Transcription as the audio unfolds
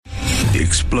The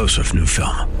explosive new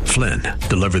film, Flynn,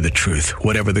 deliver the truth,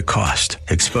 whatever the cost.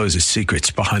 Exposes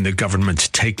secrets behind the government's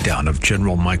takedown of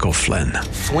General Michael Flynn.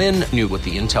 Flynn knew what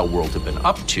the intel world had been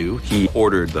up to. He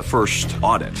ordered the first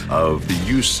audit of the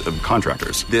use of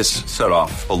contractors. This set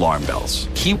off alarm bells.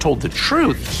 He told the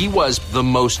truth. He was the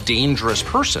most dangerous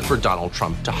person for Donald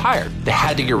Trump to hire. They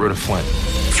had to get rid of Flynn.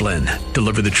 Flynn,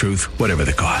 deliver the truth, whatever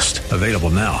the cost. Available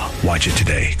now. Watch it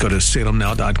today. Go to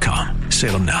salemnow.com.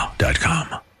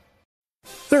 salemnow.com.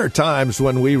 There are times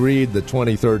when we read the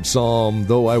 23rd Psalm,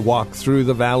 though I walk through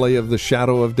the valley of the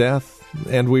shadow of death,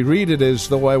 and we read it as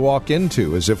though I walk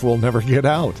into, as if we'll never get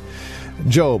out.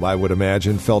 Job, I would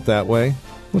imagine, felt that way.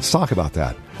 Let's talk about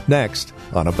that next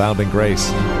on Abounding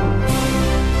Grace.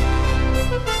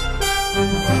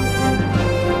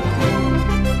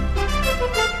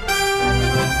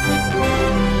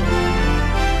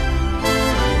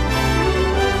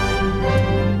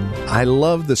 I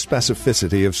love the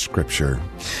specificity of Scripture.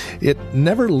 It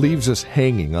never leaves us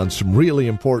hanging on some really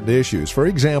important issues. For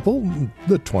example,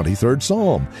 the 23rd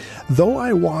Psalm. Though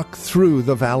I walk through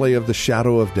the valley of the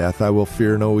shadow of death, I will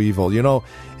fear no evil. You know,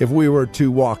 if we were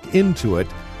to walk into it,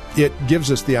 it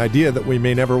gives us the idea that we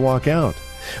may never walk out.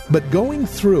 But going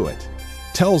through it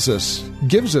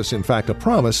gives us, in fact, a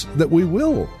promise that we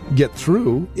will get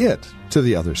through it to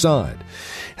the other side.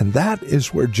 And that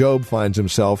is where Job finds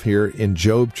himself here in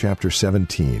Job chapter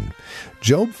 17.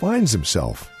 Job finds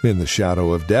himself in the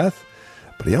shadow of death,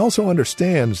 but he also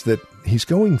understands that he's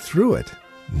going through it,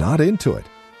 not into it.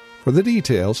 For the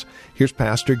details, here's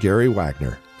Pastor Gary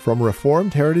Wagner from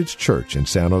Reformed Heritage Church in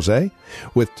San Jose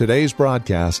with today's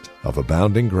broadcast of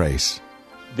Abounding Grace.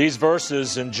 These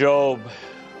verses in Job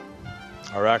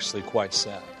are actually quite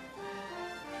sad.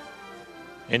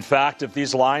 In fact, if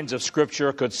these lines of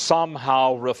Scripture could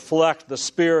somehow reflect the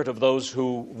spirit of those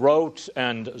who wrote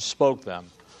and spoke them,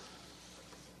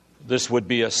 this would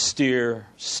be a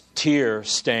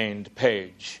tear-stained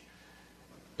page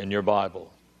in your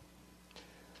Bible.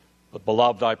 But,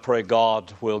 beloved, I pray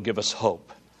God will give us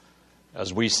hope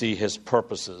as we see His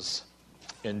purposes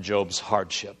in Job's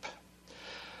hardship.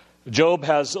 Job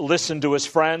has listened to his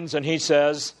friends, and he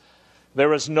says,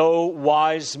 "There is no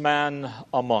wise man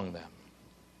among them."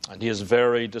 And he is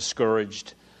very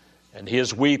discouraged, and he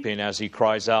is weeping as he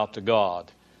cries out to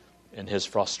God in his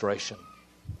frustration.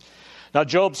 Now,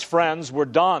 Job's friends were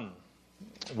done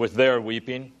with their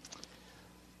weeping.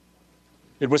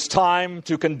 It was time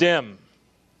to condemn,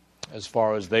 as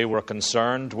far as they were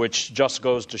concerned, which just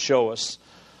goes to show us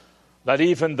that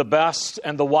even the best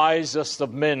and the wisest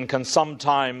of men can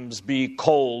sometimes be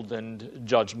cold and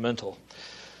judgmental.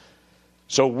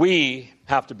 So we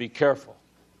have to be careful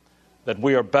that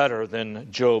we are better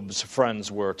than Job's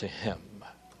friends were to him.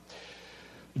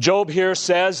 Job here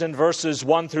says in verses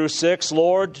 1 through 6,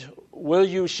 "Lord, will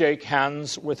you shake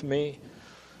hands with me?"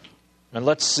 And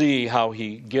let's see how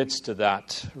he gets to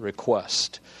that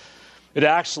request. It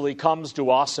actually comes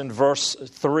to us in verse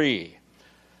 3.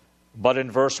 But in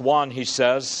verse 1 he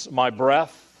says, "My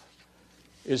breath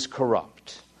is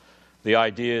corrupt." The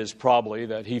idea is probably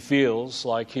that he feels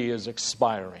like he is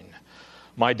expiring.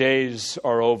 My days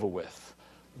are over with.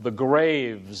 The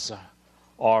graves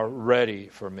are ready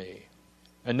for me.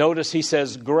 And notice he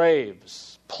says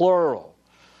graves, plural.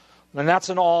 And that's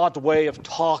an odd way of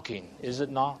talking, is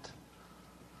it not?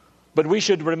 But we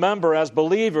should remember as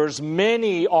believers,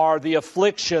 many are the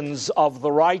afflictions of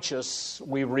the righteous,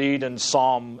 we read in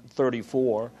Psalm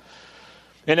 34.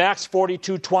 In Acts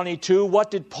 42:22,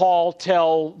 what did Paul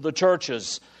tell the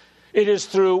churches? It is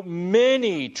through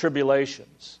many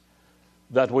tribulations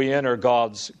that we enter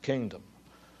God's kingdom.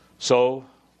 So,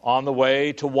 on the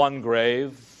way to one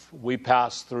grave, we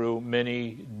pass through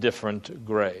many different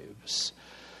graves.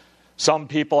 Some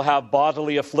people have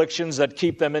bodily afflictions that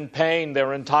keep them in pain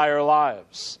their entire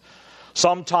lives.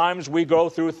 Sometimes we go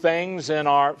through things in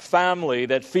our family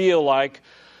that feel like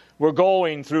we're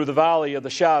going through the valley of the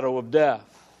shadow of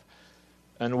death,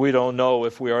 and we don't know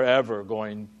if we are ever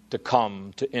going to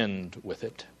come to end with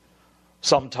it.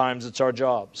 Sometimes it's our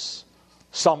jobs.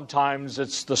 Sometimes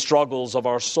it's the struggles of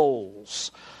our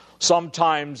souls.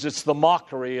 Sometimes it's the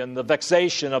mockery and the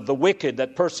vexation of the wicked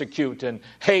that persecute and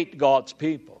hate God's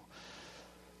people.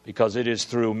 Because it is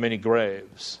through many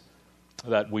graves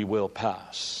that we will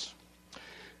pass.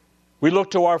 We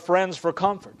look to our friends for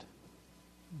comfort.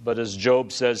 But as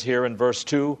Job says here in verse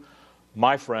 2,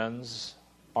 "My friends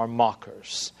are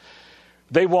mockers."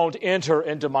 They won't enter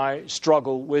into my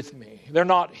struggle with me. They're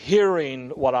not hearing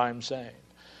what I'm saying.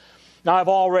 Now, I've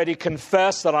already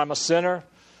confessed that I'm a sinner,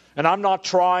 and I'm not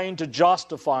trying to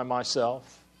justify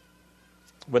myself.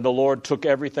 When the Lord took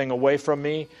everything away from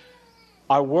me,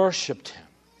 I worshiped Him.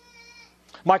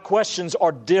 My questions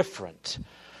are different.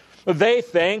 They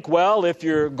think, well, if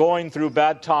you're going through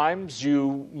bad times,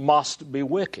 you must be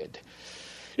wicked.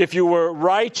 If you were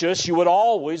righteous, you would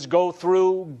always go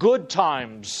through good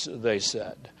times, they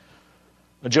said.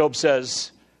 Job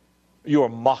says, you are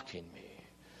mocking me.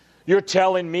 You're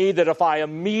telling me that if I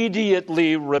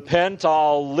immediately repent,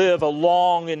 I'll live a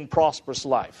long and prosperous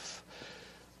life.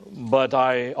 But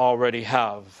I already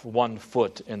have one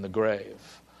foot in the grave.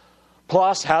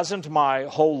 Plus, hasn't my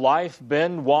whole life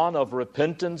been one of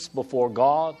repentance before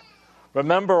God?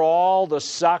 Remember all the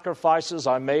sacrifices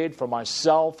I made for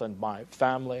myself and my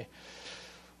family?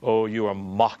 Oh, you are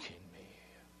mocking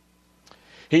me.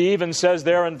 He even says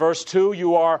there in verse 2,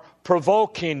 you are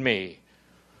provoking me.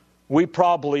 We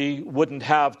probably wouldn't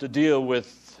have to deal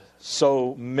with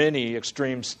so many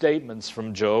extreme statements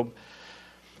from Job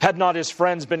had not his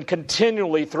friends been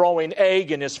continually throwing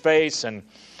egg in his face and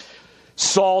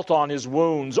salt on his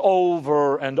wounds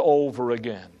over and over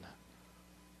again.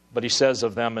 But he says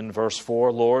of them in verse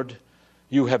 4, Lord,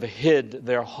 you have hid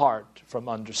their heart from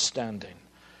understanding.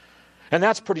 And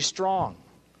that's pretty strong.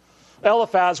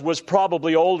 Eliphaz was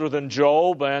probably older than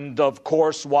Job and, of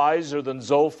course, wiser than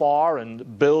Zophar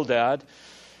and Bildad.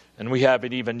 And we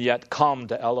haven't even yet come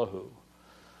to Elihu.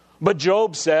 But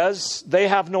Job says they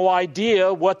have no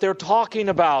idea what they're talking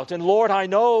about. And Lord, I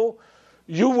know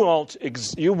you won't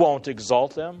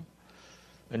exalt them.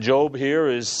 And Job here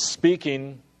is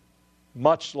speaking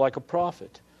much like a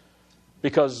prophet,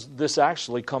 because this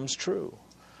actually comes true.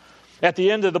 At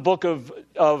the end of the book of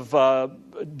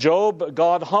Job,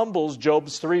 God humbles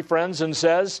Job's three friends and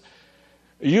says,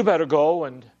 you better go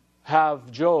and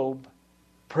have Job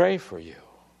pray for you.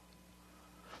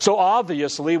 So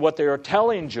obviously what they are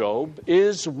telling Job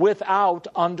is without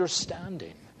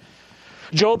understanding.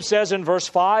 Job says in verse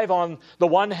 5, on the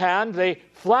one hand, they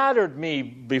flattered me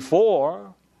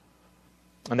before,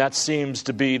 and that seems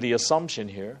to be the assumption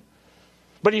here.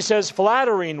 But he says,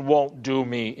 flattering won't do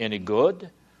me any good.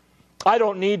 I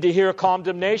don't need to hear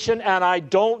condemnation, and I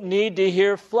don't need to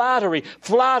hear flattery.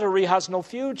 Flattery has no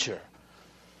future.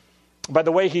 By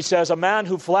the way, he says, a man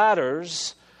who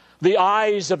flatters, the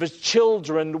eyes of his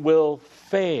children will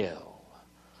fail.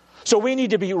 So we need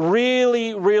to be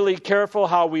really, really careful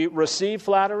how we receive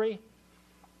flattery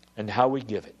and how we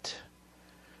give it.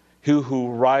 He who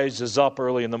rises up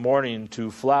early in the morning to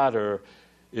flatter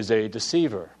is a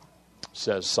deceiver,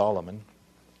 says Solomon.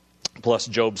 Plus,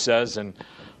 Job says in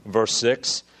verse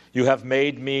 6, you have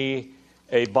made me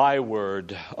a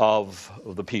byword of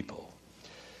the people.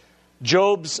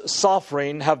 Job's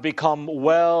suffering have become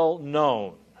well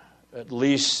known, at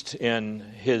least in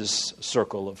his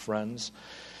circle of friends.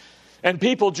 And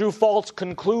people drew false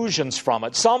conclusions from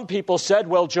it. Some people said,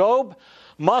 well, Job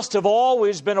must have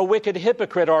always been a wicked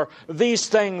hypocrite, or these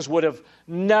things would have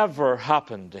never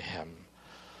happened to him.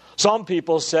 Some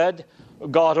people said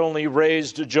God only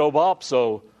raised Job up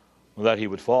so that he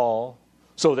would fall,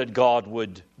 so that God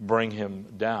would bring him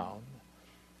down.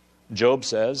 Job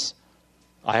says,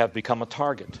 I have become a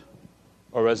target,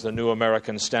 or as the New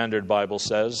American Standard Bible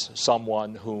says,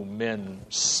 someone whom men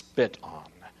spit on.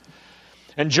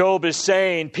 And Job is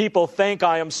saying, people think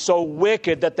I am so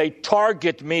wicked that they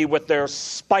target me with their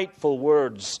spiteful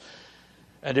words.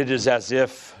 And it is as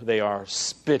if they are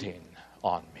spitting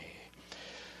on me.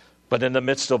 But in the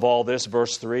midst of all this,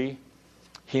 verse 3,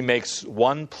 he makes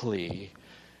one plea,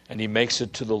 and he makes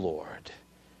it to the Lord.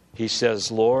 He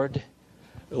says, Lord,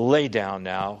 lay down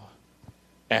now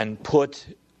and put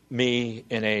me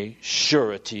in a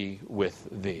surety with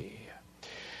thee.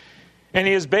 And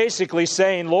he is basically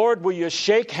saying, Lord, will you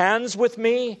shake hands with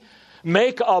me?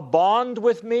 Make a bond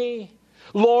with me?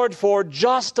 Lord, for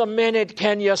just a minute,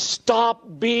 can you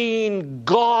stop being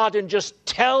God and just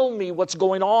tell me what's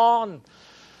going on?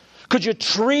 Could you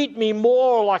treat me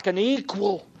more like an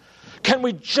equal? Can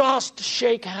we just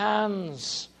shake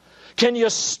hands? Can you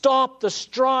stop the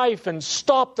strife and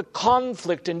stop the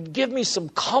conflict and give me some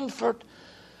comfort?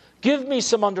 Give me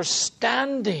some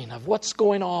understanding of what's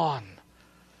going on.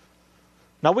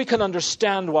 Now we can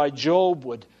understand why Job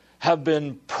would have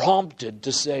been prompted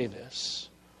to say this.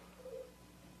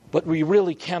 But we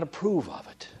really can't approve of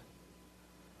it.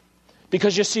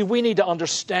 Because you see, we need to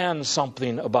understand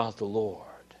something about the Lord.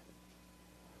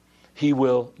 He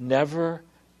will never,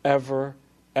 ever,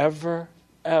 ever,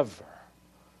 ever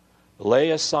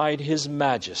lay aside His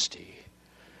majesty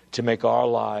to make our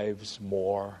lives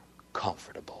more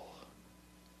comfortable.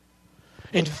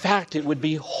 In fact, it would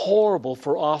be horrible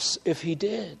for us if He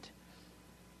did.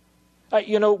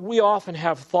 We often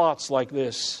have thoughts like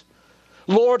this.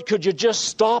 Lord, could you just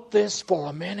stop this for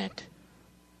a minute?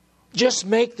 Just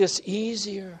make this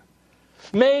easier.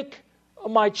 Make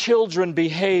my children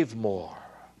behave more.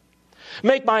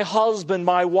 Make my husband,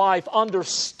 my wife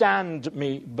understand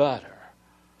me better.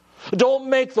 Don't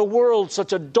make the world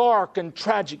such a dark and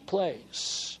tragic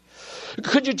place.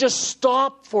 Could you just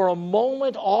stop for a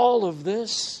moment all of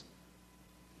this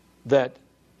that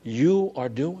you are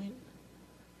doing?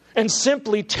 And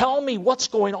simply tell me what's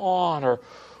going on, or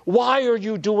why are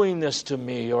you doing this to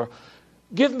me, or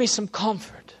give me some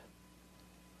comfort.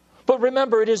 But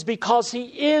remember, it is because He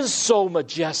is so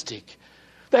majestic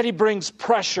that He brings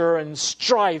pressure and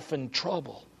strife and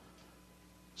trouble,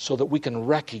 so that we can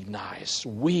recognize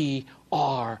we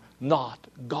are not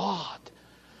God,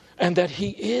 and that He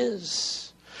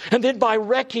is. And then by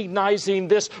recognizing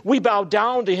this, we bow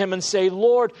down to Him and say,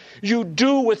 Lord, you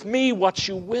do with me what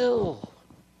you will.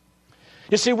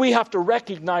 You see, we have to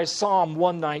recognize Psalm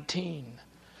 119.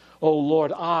 Oh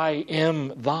Lord, I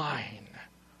am thine.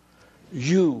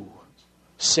 You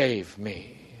save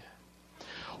me.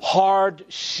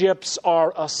 Hardships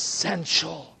are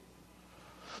essential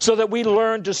so that we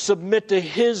learn to submit to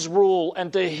His rule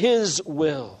and to His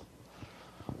will.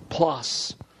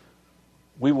 Plus,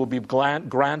 we will be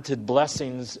granted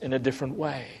blessings in a different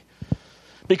way.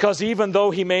 Because even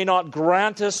though He may not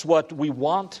grant us what we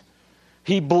want,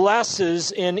 He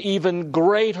blesses in even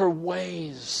greater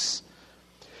ways.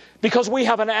 Because we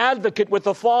have an advocate with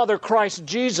the Father, Christ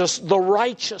Jesus, the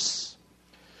righteous.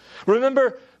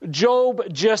 Remember,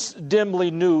 Job just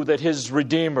dimly knew that his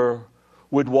Redeemer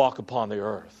would walk upon the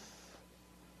earth.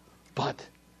 But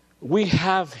we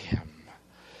have Him.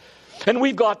 And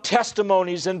we've got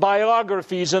testimonies and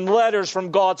biographies and letters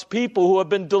from God's people who have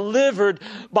been delivered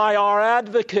by our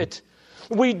advocate.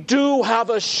 We do have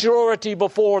a surety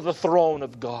before the throne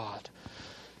of God.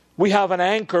 We have an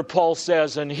anchor, Paul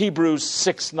says in Hebrews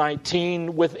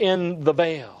 6:19, within the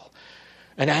veil.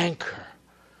 An anchor,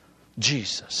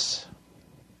 Jesus.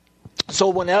 So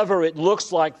whenever it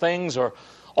looks like things are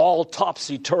all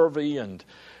topsy-turvy and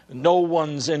no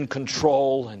one's in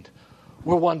control, and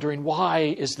we're wondering, why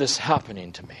is this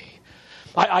happening to me?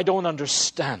 I don't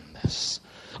understand this.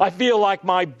 I feel like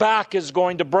my back is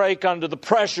going to break under the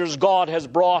pressures God has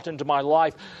brought into my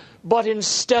life. But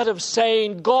instead of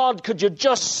saying, God, could you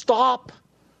just stop?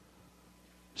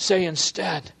 Say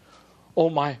instead, oh,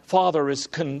 my Father is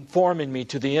conforming me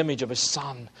to the image of His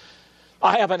Son.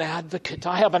 I have an advocate.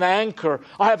 I have an anchor.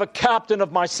 I have a captain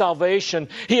of my salvation.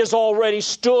 He has already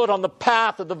stood on the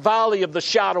path of the valley of the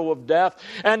shadow of death,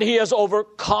 and He has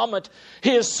overcome it.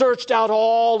 He has searched out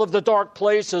all of the dark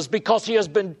places because He has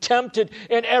been tempted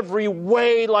in every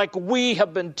way like we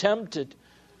have been tempted.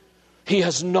 He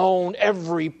has known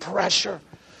every pressure.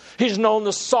 He's known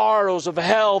the sorrows of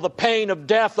hell, the pain of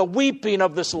death, the weeping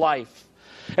of this life.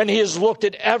 And He has looked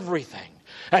at everything.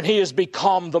 And He has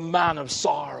become the man of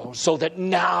sorrow, so that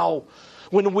now,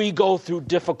 when we go through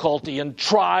difficulty and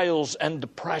trials and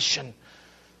depression,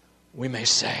 we may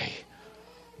say,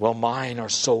 well, mine are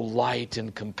so light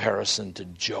in comparison to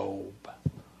Job.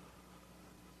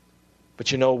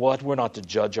 But you know what? We're not to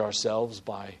judge ourselves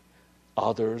by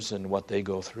others and what they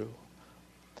go through.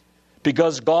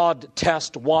 Because God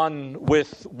tests one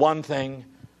with one thing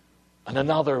and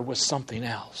another with something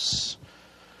else.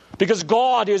 Because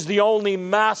God is the only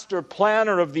master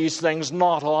planner of these things,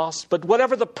 not us. But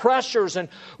whatever the pressures and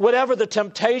whatever the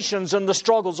temptations and the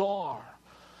struggles are,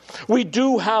 we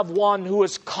do have one who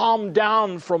has come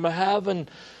down from heaven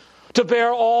to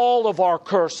bear all of our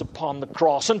curse upon the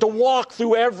cross and to walk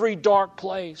through every dark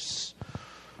place.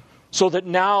 So that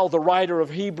now the writer of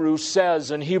Hebrews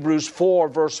says in Hebrews 4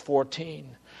 verse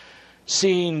 14,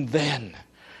 seeing then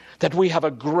that we have a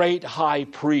great high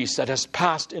priest that has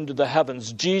passed into the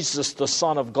heavens, Jesus the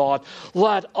Son of God,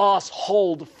 let us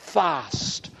hold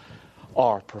fast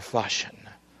our profession.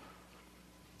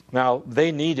 Now,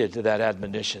 they needed that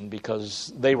admonition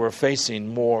because they were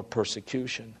facing more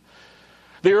persecution.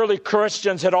 The early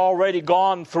Christians had already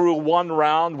gone through one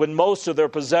round when most of their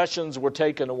possessions were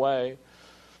taken away,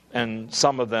 and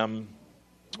some of them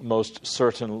most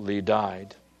certainly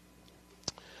died.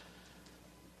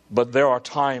 But there are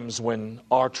times when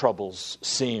our troubles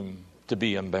seem to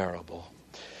be unbearable.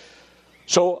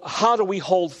 So how do we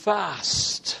hold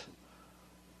fast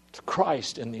to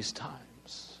Christ in these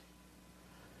times?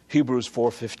 Hebrews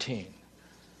 4:15.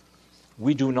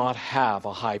 We do not have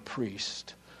a high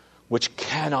priest which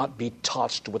cannot be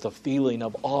touched with a feeling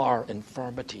of our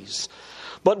infirmities,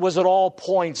 but was at all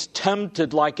points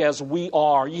tempted like as we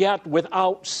are, yet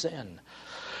without sin.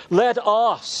 Let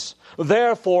us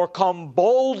therefore come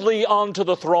boldly unto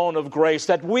the throne of grace,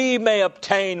 that we may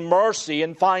obtain mercy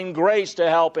and find grace to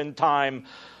help in time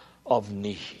of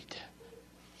need.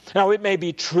 Now, it may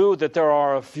be true that there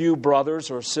are a few brothers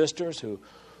or sisters who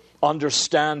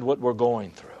understand what we're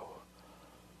going through.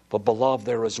 But, beloved,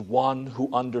 there is one who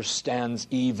understands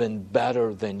even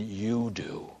better than you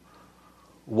do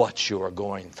what you are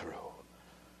going through.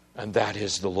 And that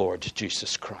is the Lord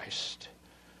Jesus Christ.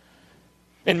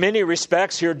 In many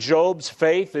respects, here Job's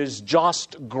faith is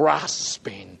just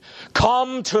grasping.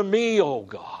 Come to me, O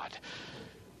God.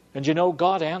 And you know,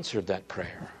 God answered that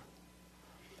prayer.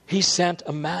 He sent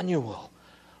Emmanuel,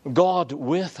 God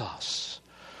with us.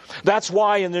 That's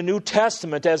why in the New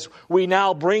Testament, as we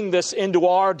now bring this into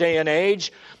our day and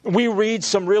age, we read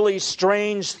some really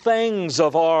strange things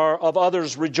of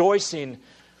others rejoicing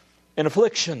in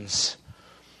afflictions.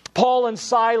 Paul and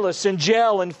Silas in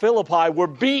jail in Philippi were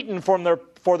beaten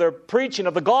for their preaching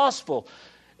of the gospel.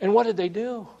 And what did they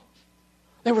do?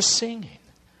 They were singing.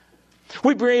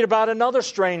 We read about another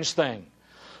strange thing.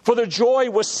 For the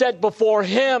joy was set before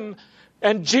him,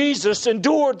 and Jesus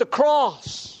endured the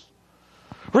cross.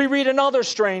 We read another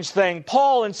strange thing.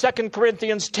 Paul in 2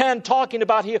 Corinthians 10 talking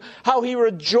about how he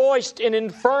rejoiced in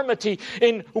infirmity,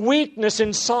 in weakness,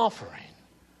 in suffering.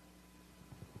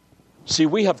 See,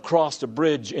 we have crossed a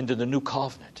bridge into the new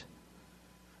covenant,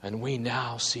 and we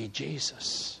now see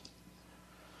Jesus.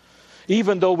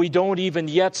 Even though we don't even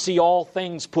yet see all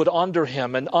things put under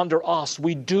him and under us,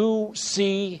 we do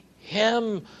see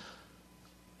him.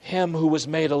 Him who was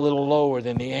made a little lower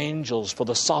than the angels for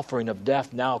the suffering of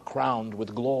death, now crowned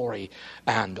with glory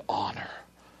and honor.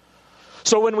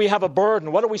 So when we have a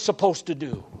burden, what are we supposed to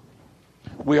do?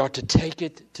 We are to take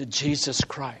it to Jesus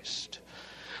Christ.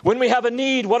 When we have a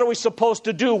need, what are we supposed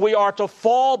to do? We are to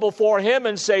fall before him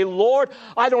and say, Lord,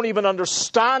 I don't even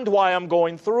understand why I'm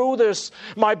going through this.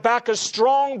 My back is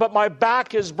strong, but my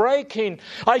back is breaking.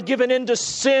 I've given in to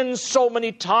sin so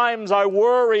many times. I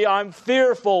worry, I'm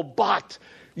fearful, but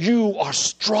you are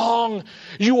strong.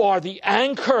 You are the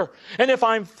anchor. And if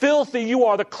I'm filthy, you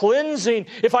are the cleansing.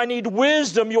 If I need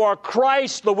wisdom, you are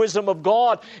Christ, the wisdom of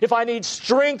God. If I need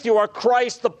strength, you are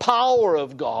Christ, the power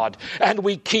of God. And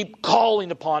we keep calling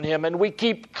upon him, and we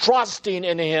keep trusting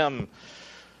in him.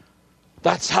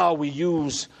 That's how we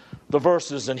use the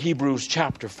verses in Hebrews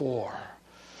chapter 4.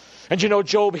 And you know,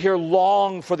 Job here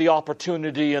longed for the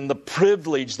opportunity and the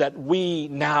privilege that we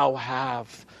now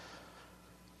have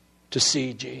to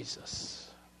see Jesus.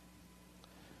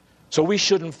 So we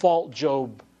shouldn't fault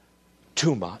Job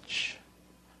too much.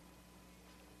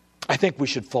 I think we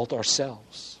should fault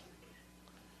ourselves.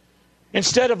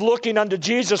 Instead of looking unto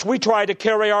Jesus, we try to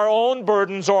carry our own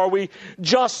burdens, or we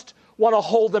just want to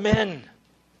hold them in.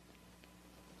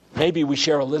 Maybe we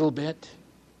share a little bit,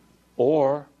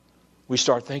 or we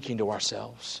start thinking to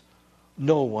ourselves,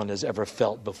 no one has ever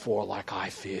felt before like I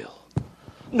feel.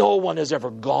 No one has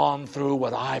ever gone through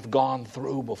what I've gone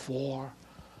through before.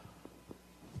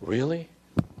 Really?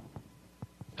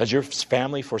 Has your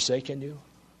family forsaken you?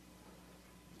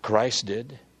 Christ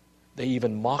did. They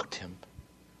even mocked him.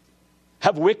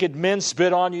 Have wicked men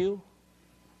spit on you?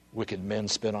 Wicked men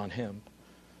spit on him.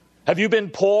 Have you been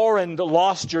poor and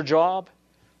lost your job?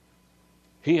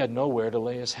 He had nowhere to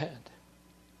lay his head.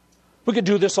 We could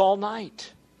do this all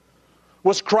night.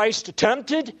 Was Christ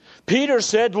tempted? Peter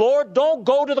said, Lord, don't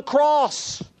go to the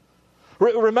cross.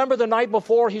 Remember the night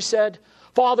before he said,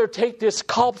 Father, take this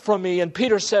cup from me. And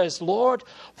Peter says, Lord,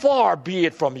 far be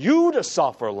it from you to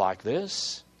suffer like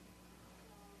this.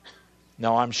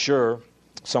 Now I'm sure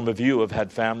some of you have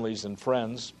had families and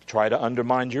friends try to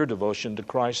undermine your devotion to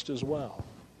Christ as well.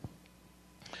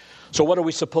 So what are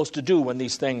we supposed to do when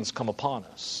these things come upon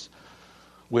us?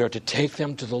 We are to take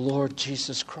them to the Lord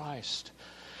Jesus Christ.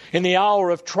 In the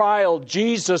hour of trial,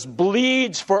 Jesus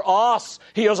bleeds for us.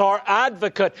 He is our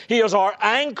advocate. He is our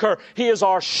anchor. He is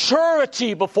our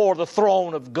surety before the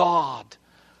throne of God.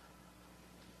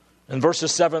 In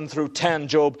verses 7 through 10,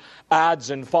 Job adds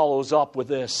and follows up with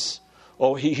this.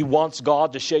 Oh, he wants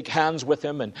God to shake hands with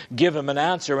him and give him an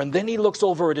answer. And then he looks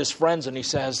over at his friends and he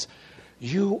says,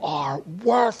 you are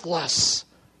worthless.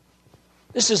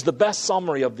 This is the best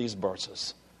summary of these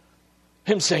verses.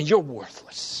 Him saying, you're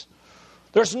worthless.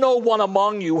 There's no one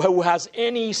among you who has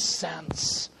any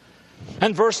sense.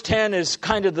 And verse 10 is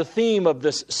kind of the theme of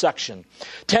this section.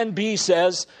 10b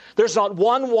says, there's not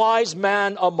one wise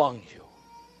man among you.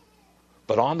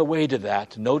 But on the way to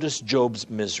that, notice Job's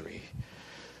misery.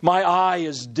 My eye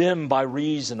is dim by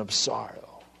reason of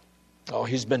sorrow. Oh,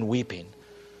 he's been weeping.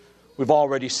 We've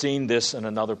already seen this in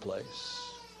another place.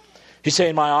 He's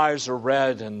saying, my eyes are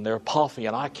red and they're puffy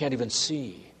and I can't even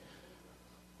see.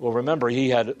 Well, remember, he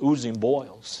had oozing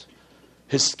boils.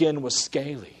 His skin was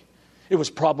scaly. It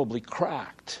was probably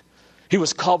cracked. He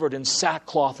was covered in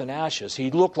sackcloth and ashes. He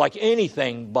looked like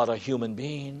anything but a human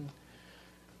being.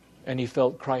 And he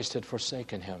felt Christ had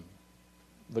forsaken him.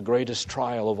 The greatest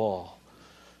trial of all.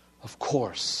 Of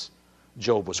course,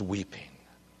 Job was weeping.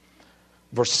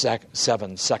 Verse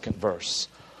 7, second verse.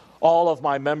 All of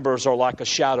my members are like a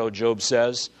shadow, Job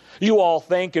says. You all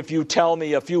think if you tell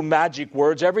me a few magic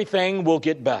words, everything will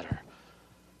get better.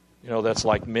 You know, that's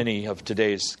like many of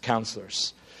today's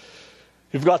counselors.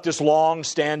 You've got this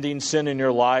long-standing sin in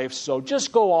your life, so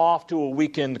just go off to a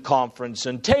weekend conference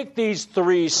and take these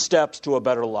 3 steps to a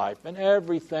better life, and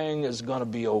everything is going to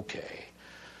be okay.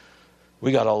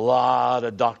 We got a lot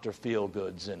of Dr.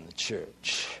 Feelgoods in the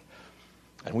church.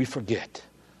 And we forget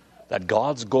that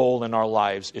God's goal in our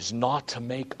lives is not to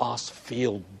make us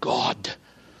feel good.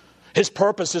 His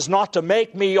purpose is not to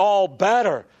make me all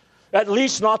better. At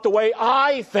least not the way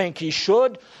I think He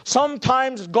should.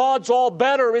 Sometimes God's all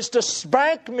better is to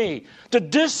spank me, to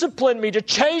discipline me, to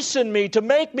chasten me, to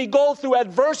make me go through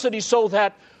adversity so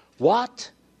that, what?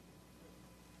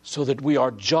 So that we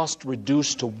are just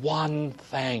reduced to one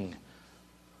thing,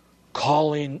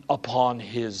 calling upon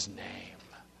His name.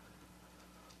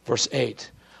 Verse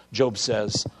 8, Job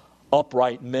says,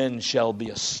 upright men shall be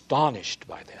astonished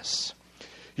by this.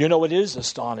 You know, it is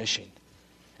astonishing.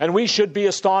 And we should be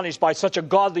astonished by such a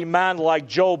godly man like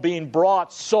Job being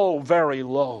brought so very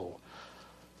low.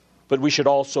 But we should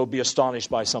also be astonished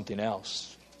by something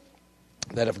else.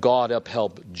 That if God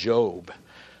upheld Job,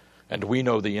 and we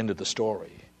know the end of the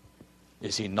story,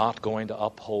 is He not going to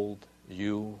uphold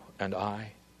you and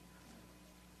I?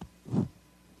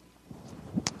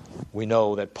 We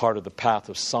know that part of the path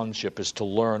of sonship is to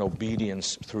learn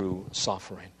obedience through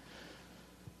suffering.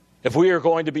 If we are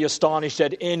going to be astonished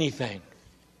at anything,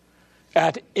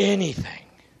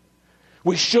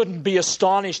 we shouldn't be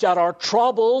astonished at our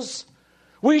troubles.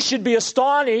 We should be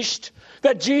astonished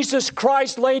that Jesus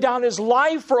Christ laid down His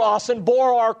life for us and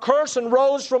bore our curse and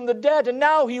rose from the dead, and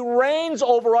now He reigns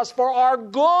over us for our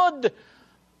good.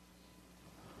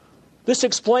 This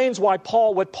explains what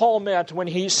Paul meant when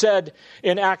he said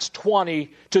in Acts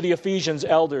 20 to the Ephesians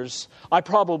elders, I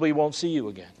probably won't see you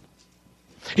again.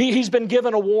 He's been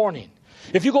given a warning.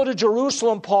 If you go to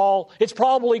Jerusalem, Paul, it's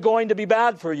probably going to be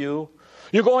bad for you.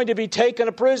 You're going to be taken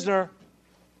a prisoner.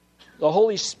 The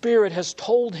Holy Spirit has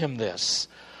told him this.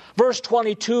 Verse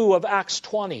 22 of Acts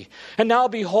 20. And now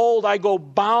behold, I go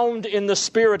bound in the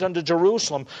Spirit unto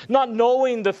Jerusalem, not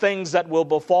knowing the things that will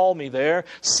befall me there,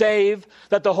 save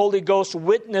that the Holy Ghost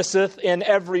witnesseth in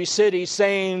every city,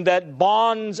 saying that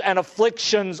bonds and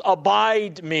afflictions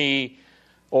abide me,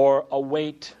 or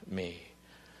await me.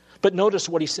 But notice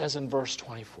what he says in verse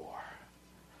 24.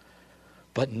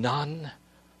 But none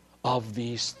of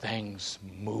these things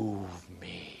move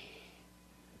me.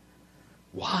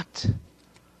 What?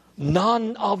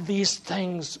 None of these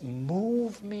things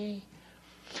move me.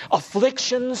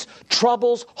 Afflictions,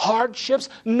 troubles, hardships,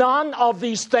 none of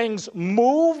these things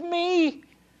move me.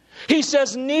 He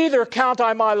says, neither count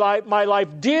I my life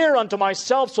dear unto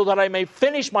myself, so that I may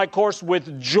finish my course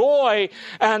with joy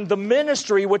and the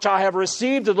ministry which I have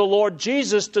received of the Lord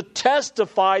Jesus to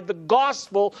testify the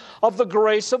gospel of the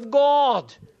grace of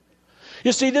God.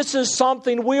 You see, this is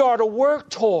something we are to work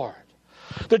toward.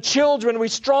 The children we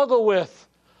struggle with,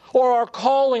 or our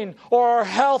calling, or our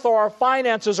health, or our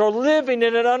finances, or living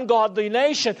in an ungodly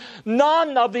nation,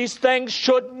 none of these things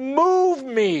should move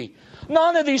me.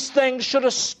 None of these things should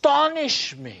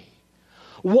astonish me.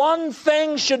 One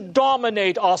thing should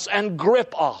dominate us and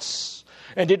grip us,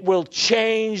 and it will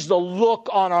change the look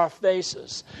on our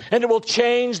faces, and it will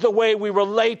change the way we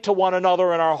relate to one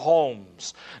another in our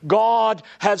homes. God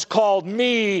has called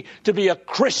me to be a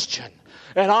Christian,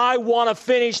 and I want to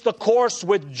finish the course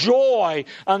with joy.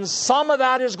 And some of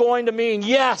that is going to mean,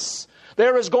 yes,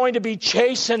 there is going to be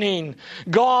chastening.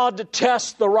 God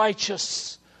tests the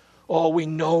righteous. Oh, we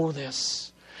know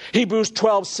this. Hebrews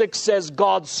 12:6 says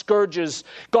God scourges,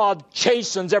 God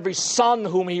chastens every son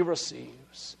whom He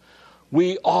receives.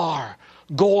 We are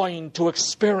going to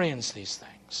experience these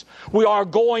things. We are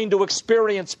going to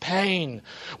experience pain.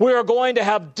 We are going to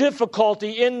have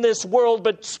difficulty in this world,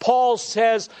 but Paul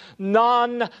says,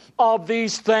 none of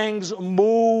these things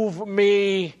move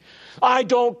me. I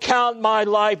don't count my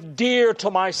life dear to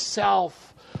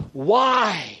myself.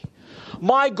 Why?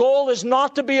 My goal is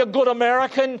not to be a good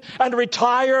American and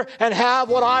retire and have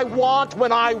what I want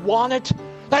when I want it.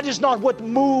 That is not what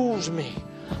moves me.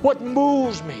 What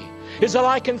moves me is that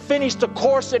I can finish the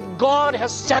course that God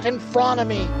has set in front of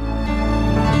me.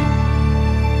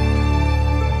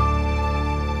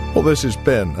 Well, this has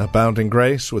been Abounding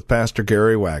Grace with Pastor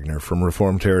Gary Wagner from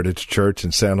Reformed Heritage Church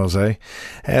in San Jose.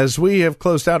 As we have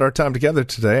closed out our time together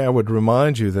today, I would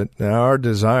remind you that our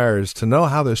desire is to know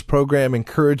how this program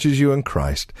encourages you in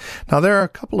Christ. Now, there are a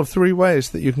couple of 3 ways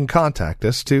that you can contact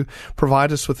us to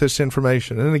provide us with this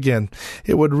information. And again,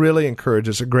 it would really encourage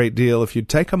us a great deal if you'd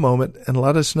take a moment and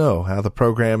let us know how the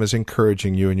program is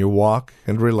encouraging you in your walk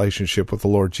and relationship with the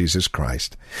Lord Jesus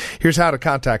Christ. Here's how to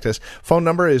contact us. Phone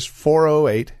number is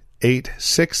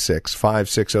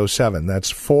 408-866-5607.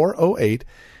 That's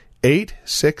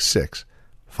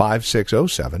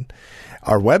 408-866-5607.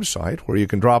 Our website, where you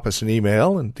can drop us an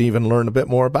email and even learn a bit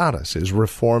more about us, is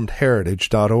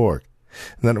reformedheritage.org.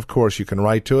 And then, of course, you can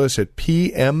write to us at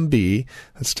PMB,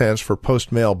 that stands for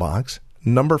Post Mailbox,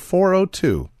 number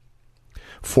 402,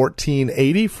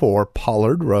 1484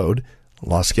 Pollard Road,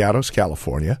 Los Gatos,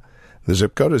 California. The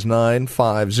zip code is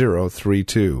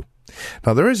 95032.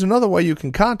 Now, there is another way you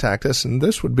can contact us, and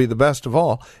this would be the best of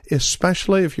all,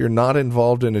 especially if you're not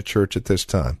involved in a church at this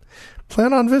time.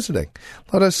 Plan on visiting.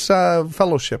 Let us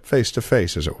fellowship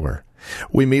face-to-face, as it were.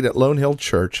 We meet at Lone Hill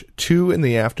Church, 2 in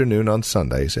the afternoon on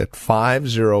Sundays at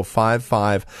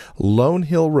 5055 Lone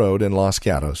Hill Road in Los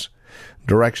Gatos.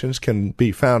 Directions can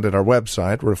be found at our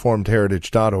website,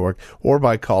 reformedheritage.org, or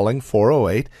by calling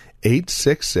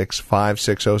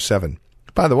 408-866-5607.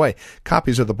 By the way,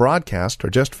 copies of the broadcast are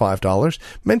just $5.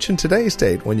 Mention today's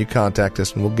date when you contact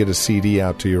us, and we'll get a CD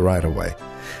out to you right away.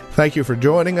 Thank you for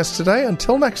joining us today.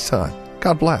 Until next time,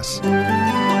 God bless.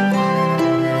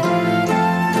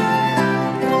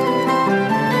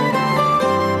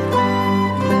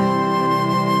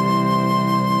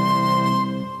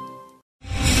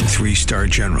 3-star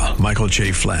General Michael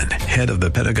J. Flynn, head of the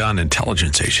Pentagon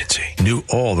Intelligence Agency, knew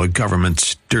all the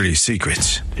government's dirty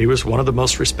secrets. He was one of the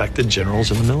most respected generals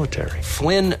in the military.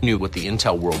 Flynn knew what the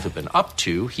intel world had been up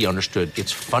to. He understood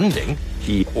its funding.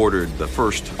 He ordered the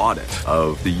first audit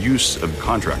of the use of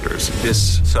contractors.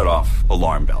 This set off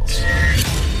alarm bells.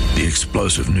 The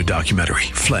explosive new documentary,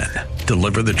 Flynn,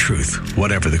 Deliver the Truth,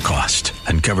 Whatever the Cost,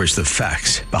 uncovers the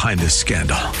facts behind this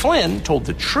scandal. Flynn told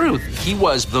the truth. He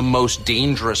was the most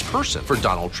dangerous person for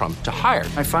Donald Trump to hire.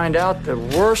 I find out the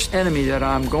worst enemy that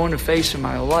I'm going to face in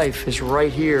my life is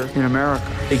right here in America.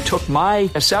 They took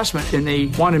my assessment and they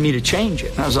wanted me to change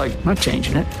it. And I was like, I'm not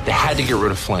changing it. They had to get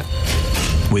rid of Flynn.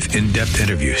 With in-depth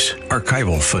interviews,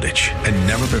 archival footage, and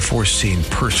never-before-seen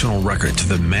personal records of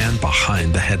the man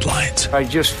behind the headlines. I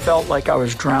just felt like I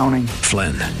was drowning.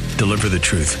 Flynn, Deliver the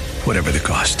Truth, Whatever the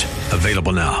Cost.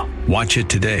 Available now. Watch it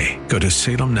today. Go to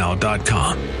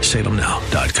salemnow.com.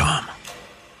 salemnow.com.